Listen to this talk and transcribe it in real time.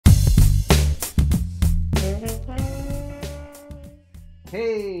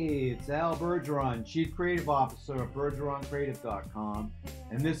Hey, it's Al Bergeron, Chief Creative Officer of BergeronCreative.com,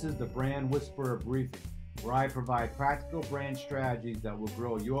 and this is the Brand Whisperer Briefing, where I provide practical brand strategies that will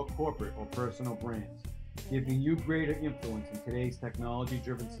grow your corporate or personal brands, giving you greater influence in today's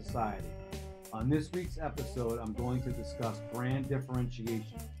technology-driven society. On this week's episode, I'm going to discuss brand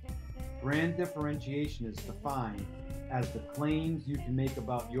differentiation. Brand differentiation is defined as the claims you can make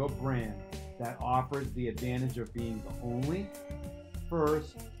about your brand that offers the advantage of being the only,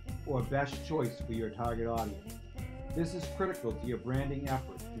 first, or best choice for your target audience. This is critical to your branding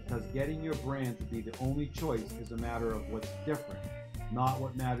efforts because getting your brand to be the only choice is a matter of what's different, not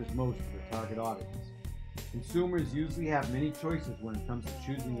what matters most to the target audience. Consumers usually have many choices when it comes to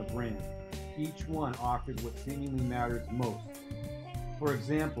choosing a brand. Each one offers what seemingly matters most. For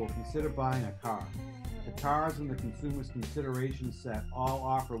example, consider buying a car. The cars in the consumer's consideration set all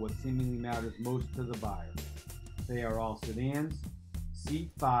offer what seemingly matters most to the buyer. They are all sedans,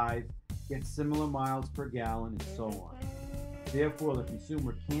 seat 5, get similar miles per gallon, and so on. Therefore, the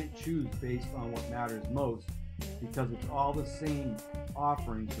consumer can't choose based on what matters most because it's all the same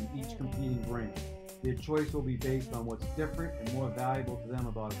offerings from each competing brand. Their choice will be based on what's different and more valuable to them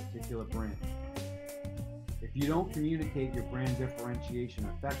about a particular brand. If you don't communicate your brand differentiation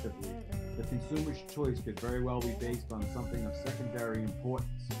effectively, the consumer's choice could very well be based on something of secondary importance,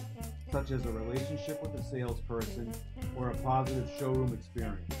 such as a relationship with a salesperson or a positive showroom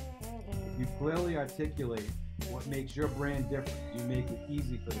experience. If you clearly articulate what makes your brand different, you make it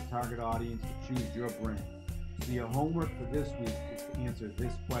easy for the target audience to choose your brand. So your homework for this week is to answer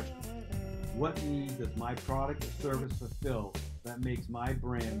this question. What need does my product or service fulfill that makes my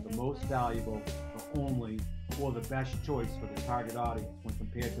brand the most valuable, the only, or the best choice for the target audience when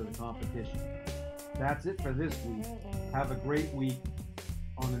compared to the competition? That's it for this week. Have a great week.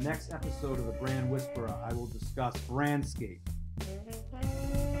 On the next episode of the Brand Whisperer, I will discuss Brandscape.